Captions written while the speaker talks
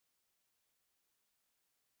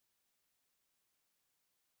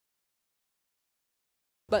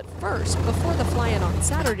But first, before the fly-in on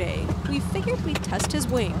Saturday, we figured we'd test his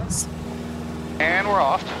wings. And we're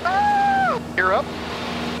off. Oh! You're up.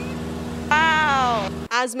 Wow!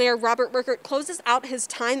 As Mayor Robert Rickert closes out his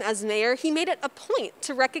time as mayor, he made it a point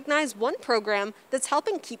to recognize one program that's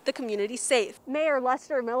helping keep the community safe. Mayor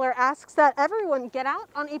Lester Miller asks that everyone get out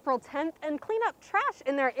on April 10th and clean up trash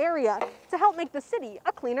in their area to help make the city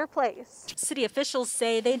a cleaner place. City officials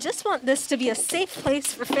say they just want this to be a safe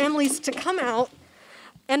place for families to come out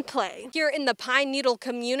and play. Here in the Pine Needle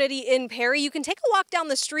community in Perry, you can take a walk down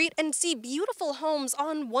the street and see beautiful homes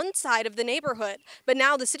on one side of the neighborhood. But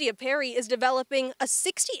now the city of Perry is developing a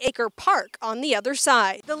 60-acre park on the other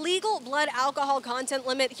side. The legal blood alcohol content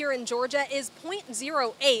limit here in Georgia is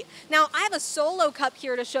 0.08. Now, I have a Solo cup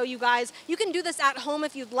here to show you guys. You can do this at home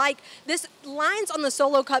if you'd like. This lines on the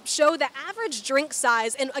Solo cup show the average drink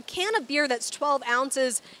size, and a can of beer that's 12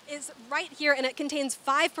 ounces is right here, and it contains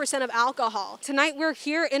 5% of alcohol. Tonight, we're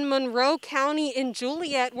here in Monroe County in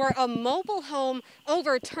Juliet, where a mobile home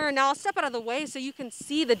overturned. Now I'll step out of the way so you can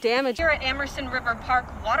see the damage. Here at Emerson River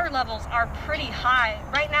Park, water levels are pretty high.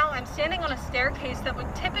 Right now I'm standing on a staircase that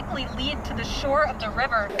would typically lead to the shore of the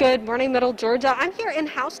river. Good morning, Middle Georgia. I'm here in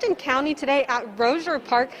Houston County today at Rozier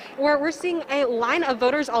Park, where we're seeing a line of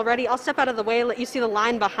voters already. I'll step out of the way and let you see the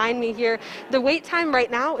line behind me here. The wait time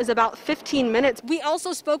right now is about 15 minutes. We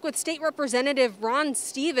also spoke with State Representative Ron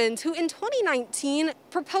Stevens, who in 2019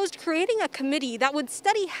 proposed creating a committee that would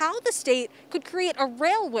study how the state could create a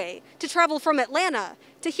railway to travel from Atlanta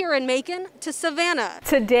to here in Macon to Savannah.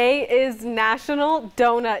 Today is National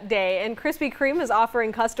Donut Day, and Krispy Kreme is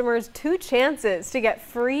offering customers 2 chances to get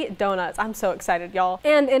free donuts. I'm so excited, y'all.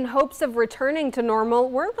 And in hopes of returning to normal,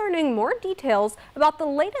 we're learning more details about the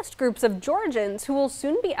latest groups of Georgians who will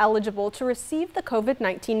soon be eligible to receive the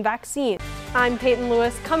COVID-19 vaccine. I'm Peyton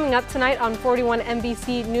Lewis. Coming up tonight on 41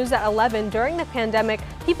 NBC News at 11, during the pandemic,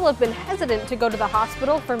 people have been hesitant to go to the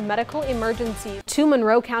hospital for medical emergencies. 2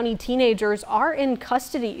 Monroe County teenagers are in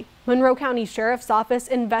custody. Monroe County Sheriff's Office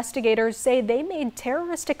investigators say they made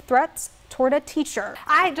terroristic threats toward a teacher.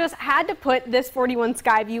 I just had to put this 41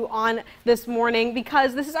 sky view on this morning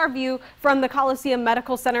because this is our view from the Coliseum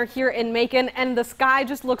Medical Center here in Macon, and the sky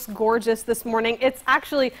just looks gorgeous this morning. It's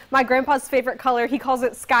actually my grandpa's favorite color. He calls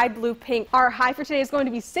it sky blue pink. Our high for today is going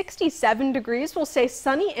to be 67 degrees. We'll stay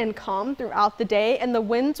sunny and calm throughout the day, and the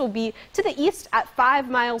winds will be to the east at 5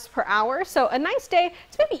 miles per hour. So a nice day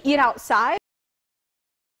to maybe eat outside.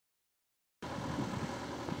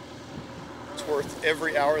 Worth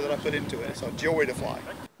every hour that I put into it. It's a joy to fly.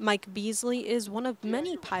 Mike Beasley is one of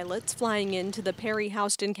many pilots flying into the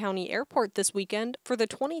Perry-Houston County Airport this weekend for the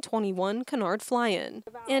 2021 Canard Fly-In.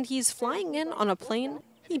 And he's flying in on a plane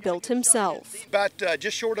he built himself. About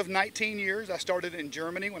just short of 19 years. I started in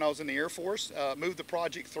Germany when I was in the Air Force, moved the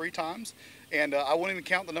project 3 times, and I won't even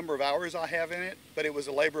count the number of hours I have in it, but it was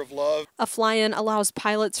a labor of love. A fly-in allows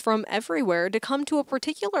pilots from everywhere to come to a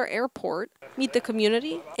particular airport, meet the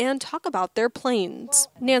community, and talk about their planes.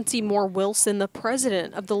 Nancy Moore Wilson, the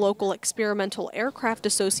president of the local Experimental Aircraft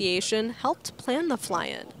Association, helped plan the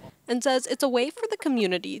fly-in and says it's a way for the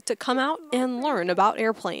community to come out and learn about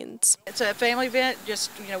airplanes. It's a family event.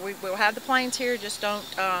 Just, we'll have the planes here. Just don't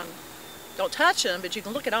touch them, but you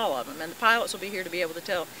can look at all of them. And the pilots will be here to be able to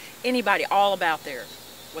tell anybody all about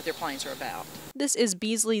what their planes are about. This is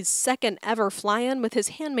Beasley's second ever fly-in with his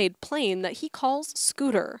handmade plane that he calls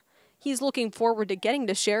Scooter. He's looking forward to getting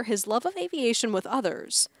to share his love of aviation with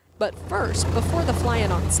others. But first, before the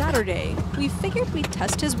fly-in on Saturday, we figured we'd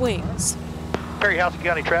test his wings. Perry-Houston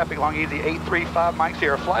County traffic along Easy 835 Mike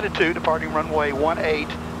Sierra, flight of 2, departing runway 18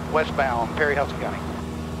 westbound, Perry-Houston County.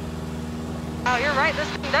 Oh, you're right, this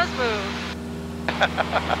thing does move.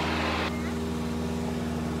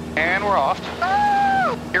 And we're off.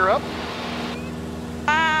 Oh! You're up.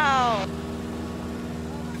 Wow!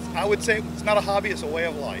 I would say it's not a hobby, it's a way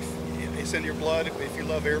of life. It's in your blood. If you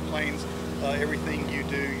love airplanes, everything you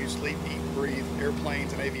do, you sleep, eat, breathe,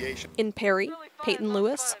 airplanes and aviation. In Perry, Peyton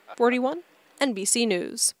Lewis, 41 NBC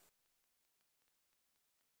News.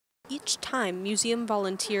 Each time museum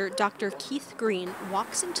volunteer Dr. Keith Green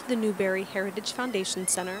walks into the Newberry Heritage Foundation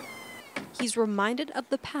Center, he's reminded of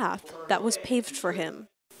the path that was paved for him.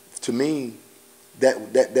 To me,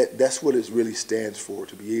 that's what it really stands for,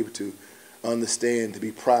 to be able to understand, to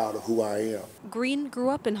be proud of who I am. Green grew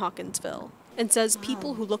up in Hawkinsville and says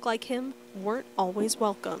people who look like him weren't always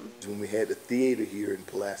welcome. When we had the theater here in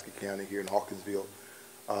Pulaski County, here in Hawkinsville,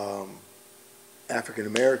 African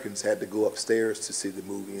Americans had to go upstairs to see the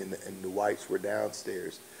movie, and the whites were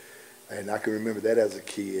downstairs. And I can remember that as a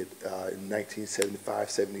kid in 1975,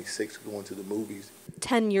 76, going to the movies.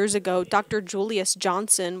 10 years ago, Dr. Julius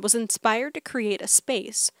Johnson was inspired to create a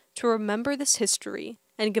space to remember this history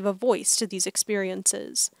and give a voice to these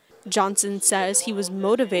experiences. Johnson says he was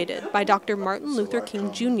motivated by Dr. Martin Luther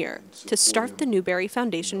King Jr. to start the Newberry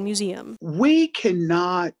Foundation Museum. We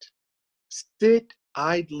cannot sit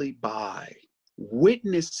idly by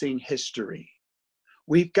witnessing history.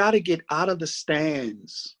 We've got to get out of the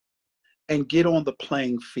stands and get on the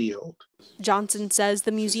playing field. Johnson says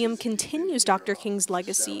the museum continues Dr. King's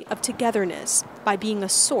legacy of togetherness by being a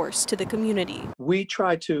source to the community. We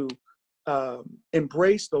try to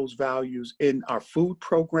embrace those values in our food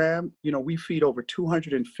program. You know, we feed over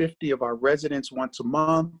 250 of our residents once a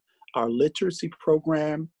month. Our literacy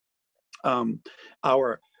program,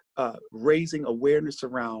 our raising awareness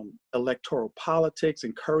around electoral politics,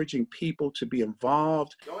 encouraging people to be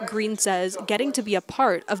involved. Green says getting to be a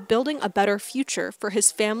part of building a better future for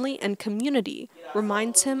his family and community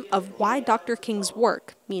reminds him of why Dr. King's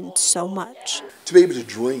work means so much. To be able to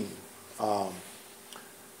dream,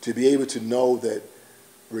 to be able to know that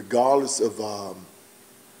regardless of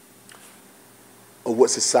what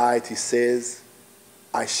society says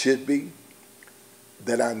I should be,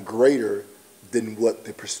 that I'm greater than what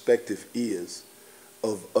the perspective is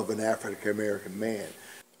of an African-American man.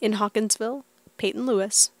 In Hawkinsville, Peyton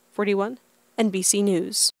Lewis, 41, NBC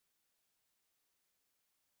News.